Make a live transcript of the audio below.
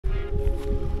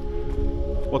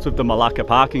What's with the Malacca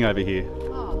parking over here?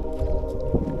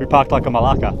 Oh. We parked like a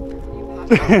Malacca. You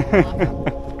parked like a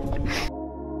Malacca.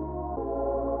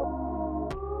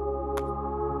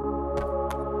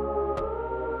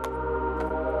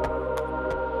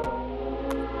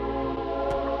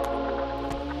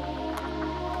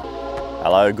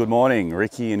 Hello, good morning.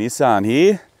 Ricky and Isaan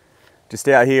here. Just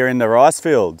out here in the rice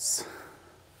fields.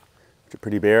 It's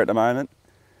pretty bare at the moment.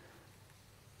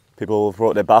 People have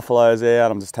brought their buffaloes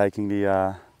out. I'm just taking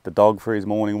the dog for his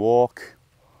morning walk,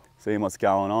 seeing what's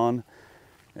going on.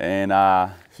 And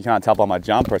if you can't tell by my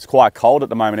jumper, it's quite cold at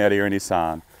the moment out here in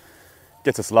Isaan.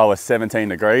 Gets as low as 17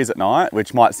 degrees at night,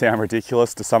 which might sound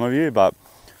ridiculous to some of you, but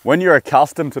when you're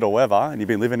accustomed to the weather and you've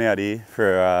been living out here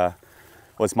for,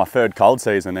 it's my third cold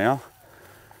season now,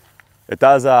 it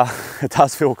does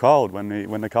feel cold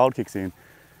when the cold kicks in,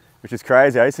 which is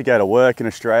crazy. I used to go to work in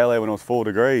Australia when it was 4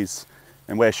 degrees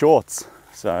and wear shorts.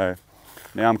 So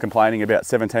now I'm complaining about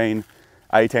 17,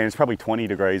 18, it's probably 20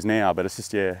 degrees now, but it's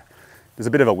just, yeah, there's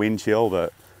a bit of a wind chill,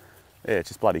 but yeah, it's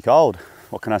just bloody cold.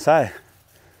 What can I say?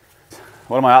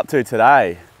 What am I up to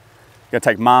today? I'm gonna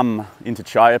take Mum into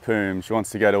Chayapum. She wants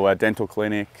to go to a dental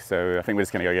clinic, so I think we're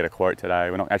just gonna go get a quote today.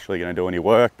 We're not actually gonna do any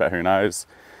work, but who knows?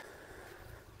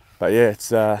 But yeah,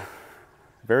 it's a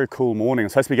very cool morning. I'm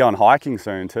supposed to be going hiking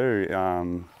soon too,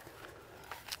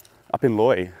 up in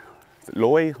Loy. Is it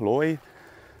Loy? Loy?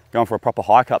 Going for a proper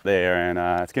hike up there, and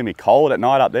it's gonna be cold at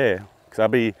night up there. Because I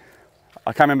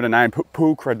can't remember the name,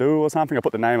 Pu Kradu or something. I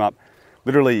put the name up.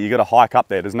 Literally, you gotta hike up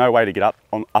there. There's no way to get up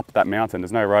that mountain.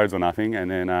 There's no roads or nothing, and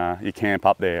then you camp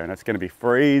up there, and it's gonna be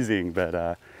freezing,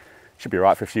 but should be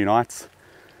right for a few nights.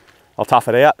 I'll tough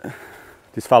it out.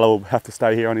 This fella will have to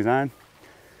stay here on his own.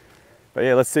 But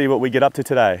yeah, let's see what we get up to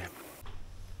today.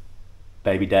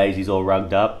 Baby Daisy's all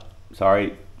rugged up.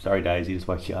 Sorry Daisy, just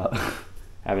woke you up.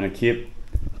 Having a kip.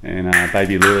 And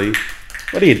baby Lily.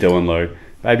 What are you doing, Lou?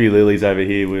 Baby Lily's over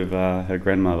here with her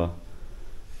grandmother.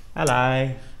 Hello.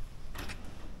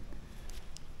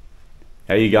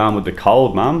 How are you going with the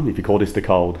cold, Mum, if you call this the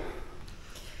cold?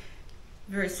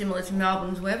 Very similar to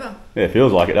Melbourne's weather. Yeah, it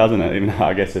feels like it, doesn't it? Even though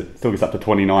I guess it still gets up to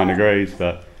 29 degrees,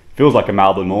 but feels like a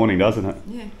Melbourne morning, doesn't it?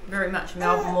 Yeah, very much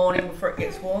Melbourne morning before it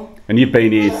gets warm. And you've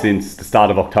been here since the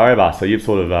start of October, so you've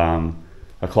sort of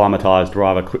acclimatised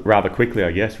rather quickly,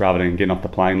 I guess, rather than getting off the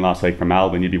plane last week from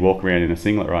Melbourne. You'd be walking around in a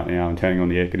singlet right now and turning on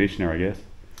the air conditioner, I guess.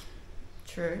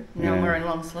 True. Now I'm wearing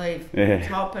long sleeve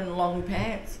top and long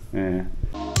pants. Yeah.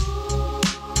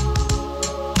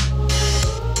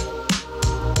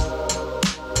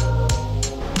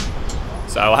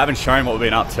 So I haven't shown what we've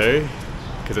been up to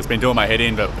because it's been doing my head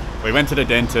in, but we went to the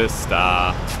dentist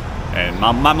and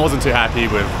Mum wasn't too happy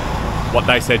with what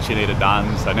they said she needed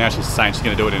done, so now she's saying she's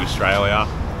going to do it in Australia,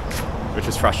 which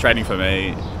is frustrating for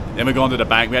me. Then we've gone to the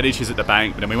bank. We had issues at the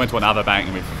bank, but then we went to another bank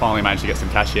and we finally managed to get some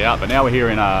cash out. But now we're here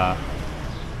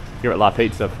here at La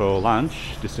Pizza for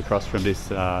lunch, just across from this,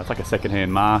 it's like a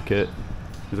second-hand market.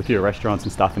 There's a few restaurants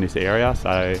and stuff in this area,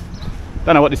 so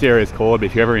don't know what this area is called, but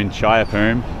if you're ever in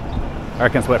Chayapum, I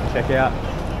reckon it's worth a check out.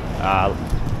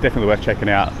 Definitely worth checking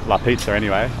out La Pizza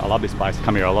anyway. I love this place,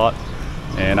 come here a lot.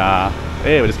 And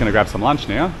yeah, we're just gonna grab some lunch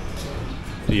now.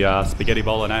 The spaghetti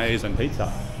bolognese and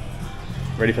pizza.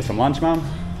 Ready for some lunch, Mum?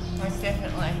 Most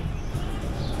definitely.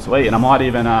 Sweet, and I might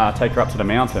even take her up to the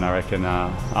mountain, I reckon,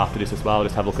 after this as well.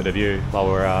 Just have a look at the view while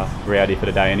we're out here for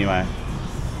the day anyway.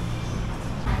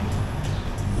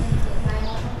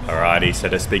 Alrighty, so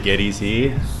the spaghetti's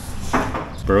here.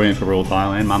 It's brilliant for rural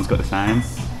Thailand. Mum's got the same.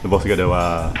 We've also got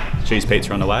a cheese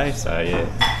pizza on the way, so yeah.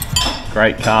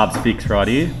 Great carbs fix right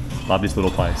here. Love this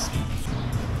little place.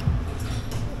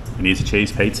 And here's a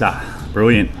cheese pizza.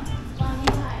 Brilliant.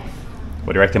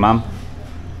 What do you reckon, Mum?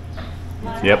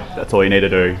 Yep, that's all you need to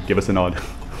do. Give us a nod.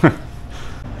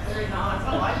 Very nice,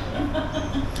 I like it.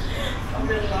 I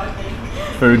really like it.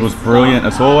 Food was brilliant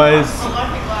as always. I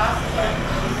like the glasses.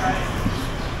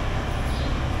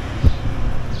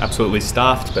 Absolutely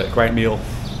stuffed, but great meal.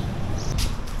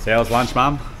 So how was lunch,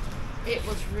 Mum? It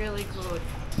was really good.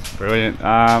 Brilliant.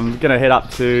 Gonna head up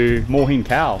to Morhin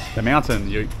Khao, the mountain.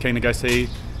 You're keen to go see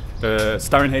the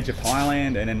Stonehenge of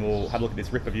Thailand, and then we'll have a look at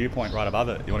this Ripper viewpoint right above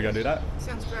it. You want to go do that?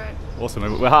 Sounds great.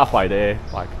 Awesome. We're halfway there.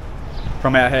 Like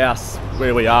from our house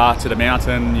where we are to the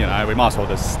mountain, you know, we might as well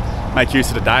just make use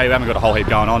of the day. We haven't got a whole heap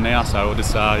going on now, so we'll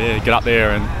just yeah, get up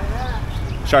there and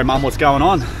show Mum what's going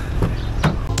on.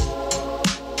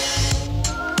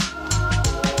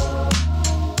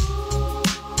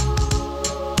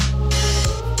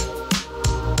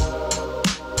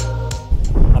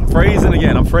 Freezing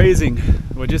again, I'm freezing.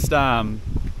 We're just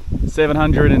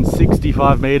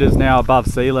 765 meters now above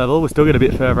sea level. We've still got a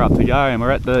bit further up to go, and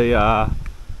we're at the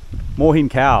Mohin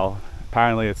Khao.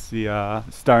 Apparently it's the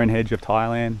Stonehenge of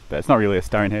Thailand, but it's not really a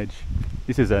Stonehenge.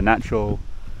 This is a natural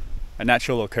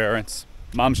occurrence.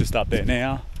 Mum's just up there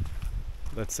now.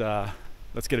 Let's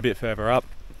get a bit further up.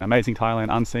 Amazing Thailand,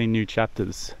 unseen new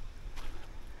chapters.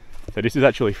 So this is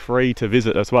actually free to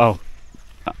visit as well,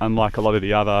 unlike a lot of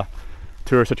the other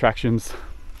tourist attractions.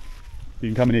 You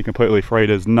can come in here completely free.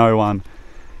 There's no one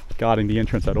guarding the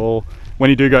entrance at all. When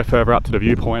you do go further up to the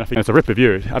viewpoint, I think it's a ripper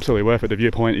view. Absolutely worth it. The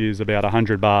viewpoint is about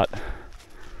 100 baht.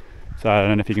 So I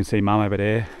don't know if you can see Mum over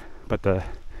there, but the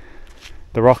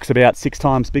rock's about 6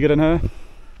 times bigger than her.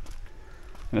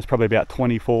 And it's probably about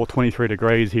 24, 23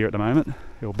 degrees here at the moment.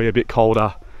 It'll be a bit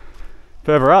colder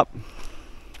further up.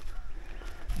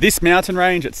 This mountain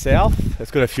range itself, it's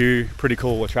got a few pretty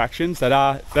cool attractions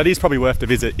that is probably worth to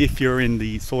visit if you're in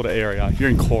the sort of area. If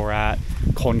you're in Korat,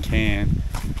 Khon Kaen,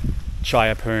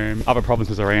 Chayapum, other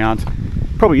provinces around,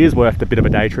 probably is worth a bit of a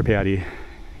day trip out here,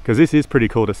 because this is pretty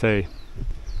cool to see.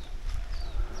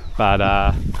 But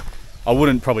I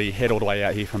wouldn't probably head all the way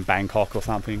out here from Bangkok or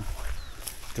something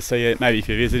to see it. Maybe if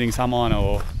you're visiting someone,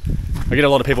 or I get a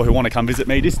lot of people who want to come visit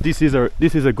me. This is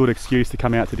a good excuse to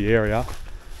come out to the area.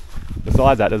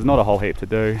 Besides that, there's not a whole heap to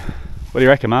do. What do you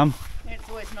reckon, Mum? It's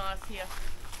always nice here.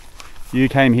 You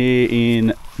came here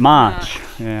in March.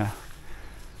 Yeah.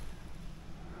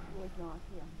 Always nice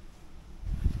here.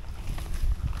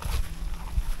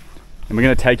 And we're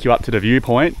going to take you up to the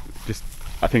viewpoint. Just,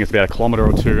 I think it's about 1 kilometre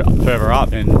or 2 further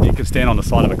up, and you can stand on the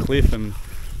side of a cliff and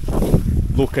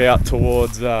look out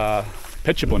towards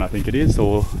Phetchabun, I think it is,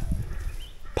 or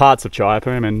parts of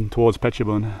Chayapum and towards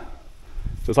Phetchabun.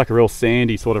 So it's like a real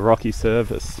sandy sort of rocky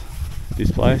surface, this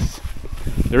place.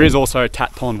 There is also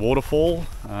Tat Ton waterfall.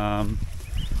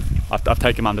 I've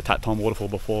taken Mum to Tat Ton waterfall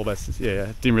before, but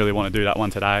yeah, didn't really want to do that one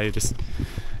today. Just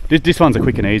this one's a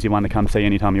quick and easy one to come see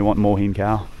anytime you want Mohin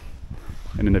Khao.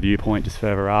 And then the viewpoint just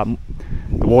further up.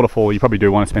 The waterfall, you probably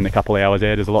do want to spend a couple of hours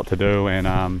there. There's a lot to do, and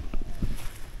a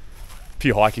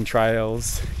few hiking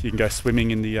trails. You can go swimming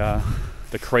in the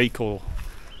creek or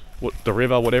the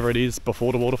river, whatever it is,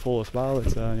 before the waterfall as well.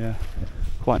 It's yeah,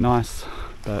 quite nice,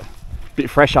 but a bit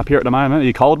fresh up here at the moment. Are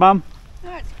you cold, Mum?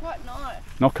 No, it's quite nice.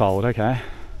 Not cold, okay.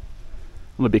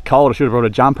 I'm a bit cold. I should have brought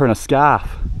a jumper and a scarf.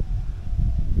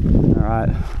 All right,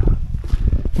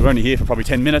 we're only here for probably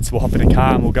 10 minutes. We'll hop in a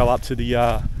car and we'll go up to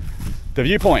the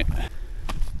viewpoint.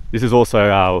 This is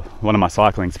also one of my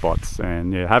cycling spots,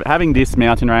 and yeah, having this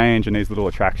mountain range and these little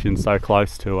attractions so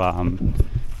close to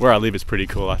where I live is pretty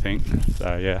cool, I think.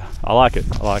 So yeah, I like it.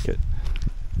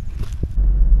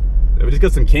 We've just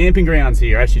got some camping grounds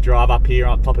here as you drive up here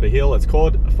on top of the hill. It's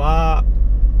called Pha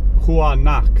Hua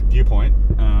Nak Viewpoint.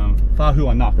 Pha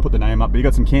Hua Nak, I put the name up, but you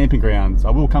got some camping grounds.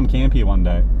 I will come camp here one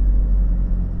day.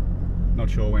 Not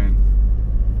sure when.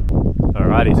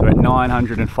 Alrighty, so we're at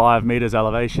 905 meters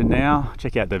elevation now.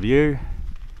 Check out the view.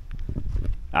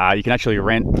 You can actually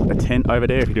rent a tent over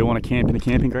there if you do want to camp in the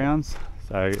camping grounds.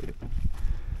 So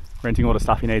renting all the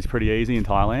stuff you need is pretty easy in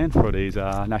Thailand for these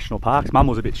national parks. Mum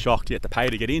was a bit shocked you had to pay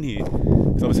to get in here,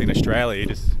 because obviously in Australia,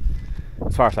 as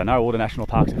far as I know, all the national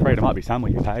parks are free. There might be some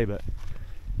where you pay, but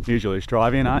usually just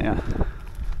drive in, aren't you?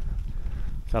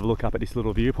 Let's have a look up at this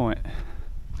little viewpoint.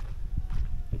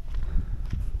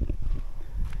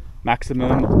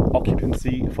 Maximum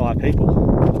occupancy 5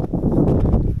 people.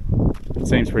 It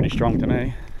seems pretty strong to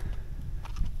me.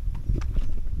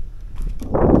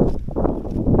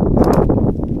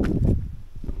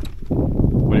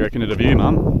 What do you reckon of the view,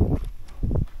 Mum?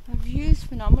 The view's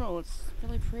phenomenal. It's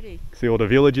really pretty. See all the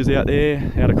villages out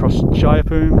there, out across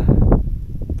Chayapum,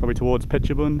 probably towards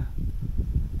Phetchabun.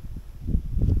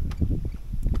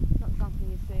 Not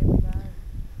something you see every day.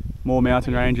 More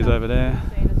mountain ranges over there.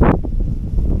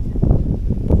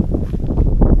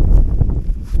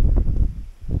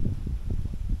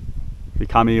 If you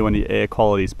come here when the air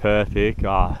quality is perfect,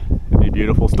 it'd be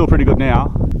beautiful. Still pretty good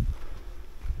now.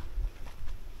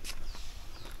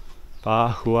 Pha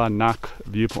Hua Nak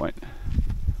Viewpoint.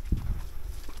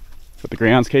 Got the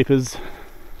groundskeepers.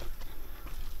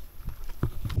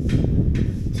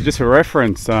 So just for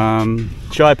reference,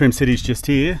 Chayapum City's just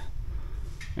here,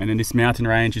 and then this mountain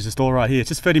range is just all right here. It's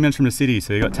just 30 minutes from the city.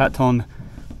 So you got Tat Ton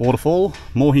Waterfall,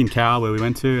 Mohin Khao where we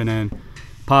went to, and then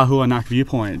Pha Hua Nak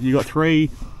Viewpoint. You got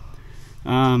 3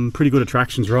 pretty good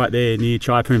attractions right there near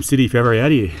Chayapum City if you're ever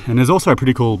out here. And there's also a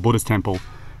pretty cool Buddhist temple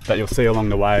that you'll see along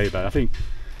the way, but I think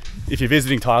if you're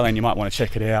visiting Thailand you might want to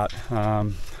check it out.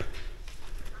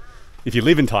 If you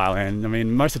live in Thailand, I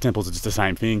mean, most of the temples are just the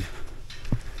same thing.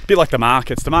 A bit like the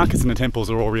markets and the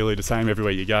temples are all really the same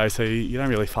everywhere you go, so you don't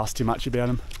really fuss too much about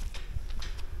them.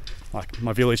 Like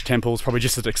my village temple's probably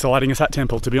just as exciting as that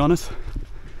temple, to be honest.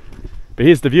 But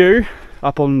here's the view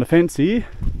up on the fence here.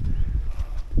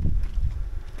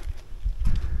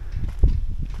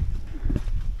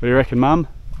 What do you reckon, Mum?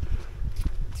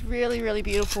 It's really, really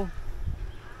beautiful.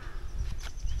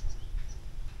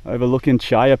 Overlooking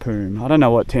Chayapoom. I don't know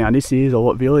what town this is or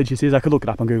what village this is. I could look it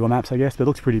up on Google Maps, I guess, but it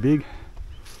looks pretty big.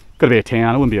 Got to be a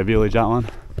town, it wouldn't be a village, that one.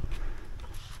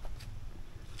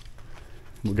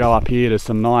 We'll go up here to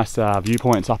some nice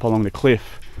viewpoints up along the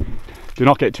cliff. Do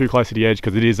not get too close to the edge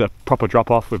because it is a proper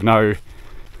drop off with no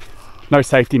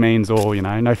safety means or, you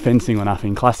know, no fencing or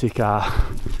nothing. Classic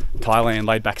Thailand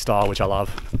laid back style, which I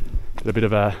love. It's a bit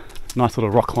of a nice little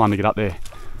rock climb to get up there.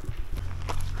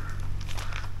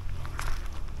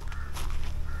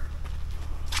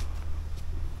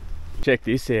 Check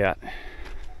this out.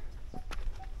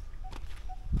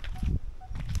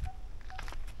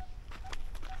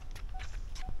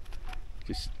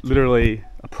 Just literally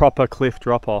a proper cliff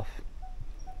drop off.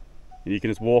 And you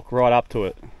can just walk right up to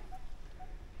it.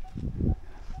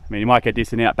 I mean, you might get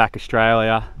this in outback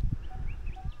Australia,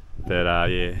 but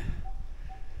yeah,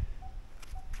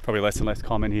 probably less and less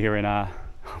common here in I'm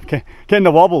getting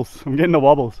the wobbles. I'm getting the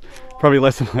wobbles. Probably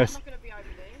less and less. I'm not going to be over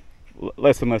there.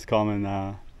 Less and less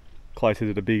common closer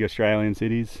to the big Australian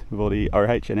cities with all the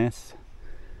OH&S.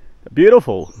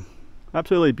 Beautiful,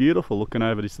 absolutely beautiful. Looking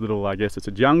over this little, I guess it's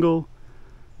a jungle,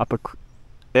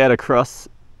 out across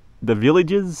the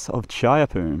villages of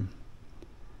Chayapoom.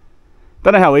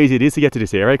 Don't know how easy it is to get to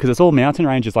this area because it's all mountain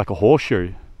ranges like a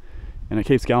horseshoe, and it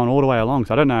keeps going all the way along.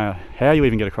 So I don't know how you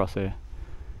even get across there.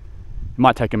 It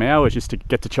might take them hours just to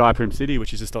get to Chayapoom City,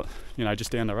 which is just, you know,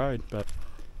 just down the road. But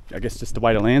I guess just the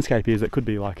way the landscape is, it could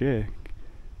be like, yeah,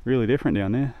 really different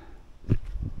down there. But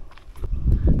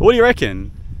what do you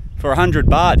reckon? For 100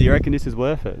 baht, do you reckon this is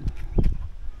worth it?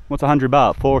 What's 100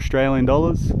 baht? 4 Australian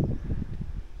dollars?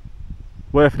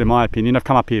 Worth it in my opinion. I've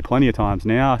come up here plenty of times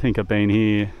now. I think I've been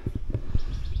here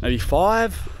maybe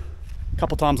 5. A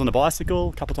couple times on the bicycle,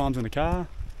 a couple times in the car,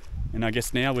 and I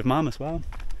guess now with Mum as well.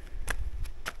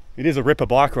 It is a ripper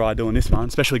bike ride doing this one,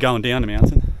 especially going down the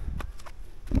mountain.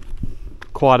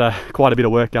 Quite a bit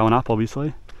of work going up,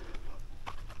 obviously.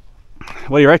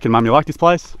 What do you reckon, Mum? You like this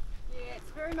place? Yeah,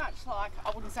 it's very much like,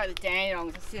 I wouldn't say the Dandenong,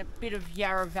 it's a bit of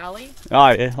Yarra Valley. Oh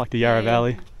yeah, like the Yarra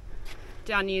Valley.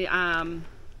 Down near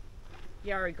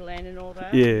Yarra Glen and all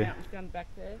that. Yeah. Mountains down back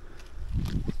there.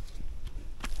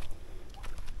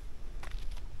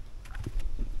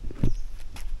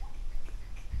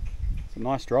 Some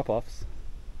nice drop-offs.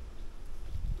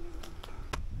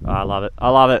 Oh, I love it. I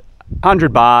love it.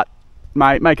 100 baht,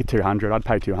 mate. Make it 200. I'd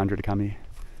pay 200 to come here.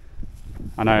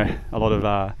 I know a lot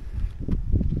of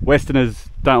Westerners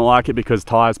don't like it because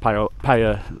Thais pay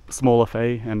a smaller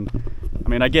fee, and I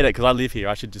mean I get it because I live here.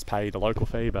 I should just pay the local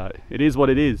fee, but it is what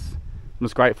it is. I'm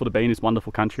just grateful to be in this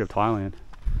wonderful country of Thailand.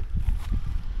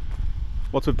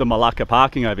 What's with the Malacca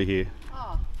parking over here?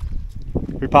 Oh.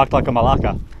 We parked like a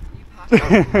Malacca. You parked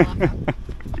like a Malacca.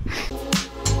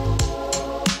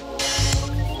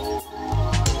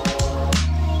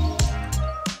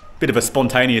 Bit of a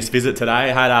spontaneous visit today. I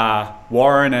had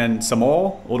Warren and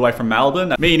Samor all the way from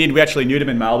Melbourne. Me and Id, we actually knew them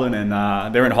in Melbourne, and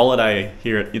they're on holiday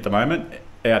here at the moment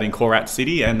out in Korat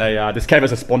City, and they just gave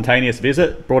us a spontaneous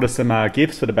visit, brought us some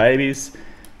gifts for the babies.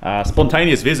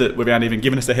 Spontaneous visit without even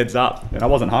giving us a heads up, and I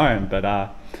wasn't home,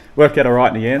 but worked out all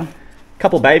right in the end.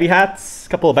 Couple of baby hats,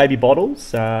 couple of baby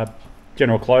bottles,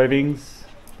 general clothings,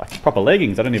 like proper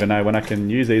leggings. I don't even know when I can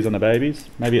use these on the babies.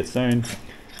 Maybe it's soon.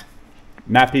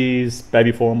 Nappies,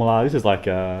 baby formula. This is like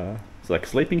it's like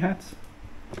sleeping hats.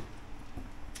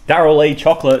 Darrell Lee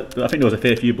chocolate. I think there was a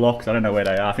fair few blocks. I don't know where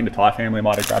they are. I think the Thai family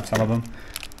might have grabbed some of them.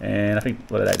 And I think,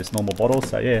 what are they, just normal bottles?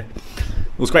 So yeah,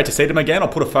 it was great to see them again. I'll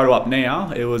put a photo up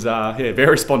now. It was yeah,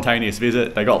 very spontaneous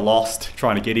visit. They got lost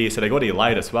trying to get here, so they got here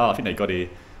late as well. I think they got here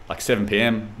like 7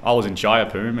 PM. I was in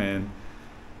Chayapoom, and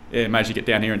yeah, managed to get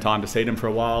down here in time to see them for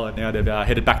a while. And now they've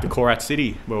headed back to Korat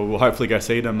City, where we'll hopefully go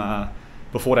see them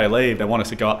before they leave. They want us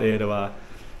to go up there to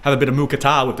have a bit of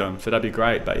mukata with them, so that'd be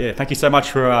great. But yeah, thank you so much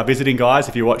for visiting, guys.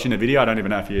 If you're watching the video, I don't even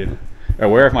know if you're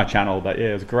aware of my channel, but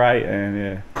yeah, it was great. And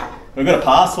yeah, we've got a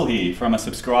parcel here from a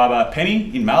subscriber,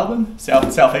 Penny, in Melbourne,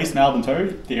 southeast Melbourne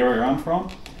too, the area I'm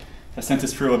from. They sent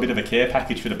us through a bit of a care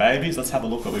package for the babies. Let's have a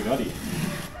look what we got here.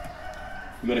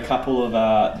 We've got a couple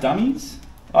of dummies.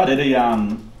 Oh,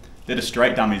 they're the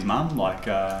straight dummies, Mum. Like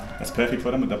that's perfect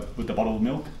for them with the bottled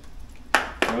milk.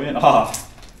 Brilliant. Oh,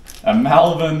 a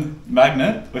Melbourne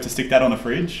magnet. We're to stick that on the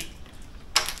fridge.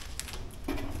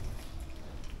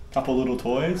 Couple little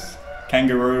toys.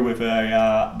 Kangaroo with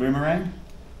a boomerang.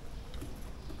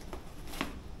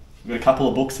 We've got a couple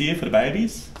of books here for the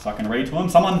babies, so I can read to them.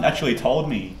 Someone actually told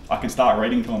me I can start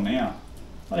reading to them now.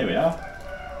 Oh, here we are.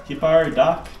 Hippo,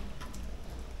 duck,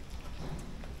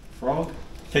 frog.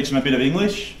 Teach them a bit of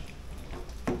English.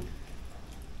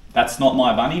 That's Not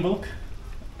My Bunny book.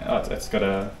 Oh, it's got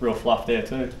a real fluff there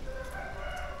too.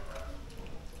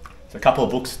 So a couple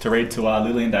of books to read to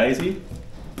Lily and Daisy.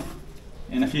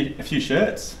 And a few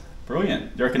shirts.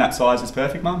 Brilliant. Do you reckon that size is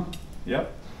perfect, Mum? Yep.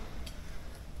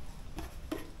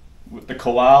 With the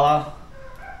koala.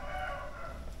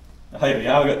 Oh, here we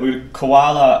are. We've got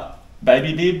koala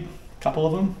baby bib, a couple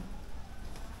of them.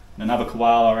 And another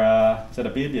koala, is that a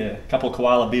bib? Yeah, a couple of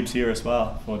koala bibs here as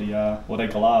well for the, well, they're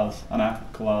koalas. I know,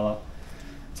 koala.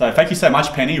 So thank you so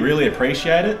much, Penny. Really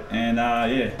appreciate it. And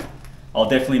yeah, I'll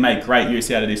definitely make great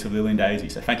use out of this with Lily and Daisy.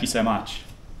 So thank you so much.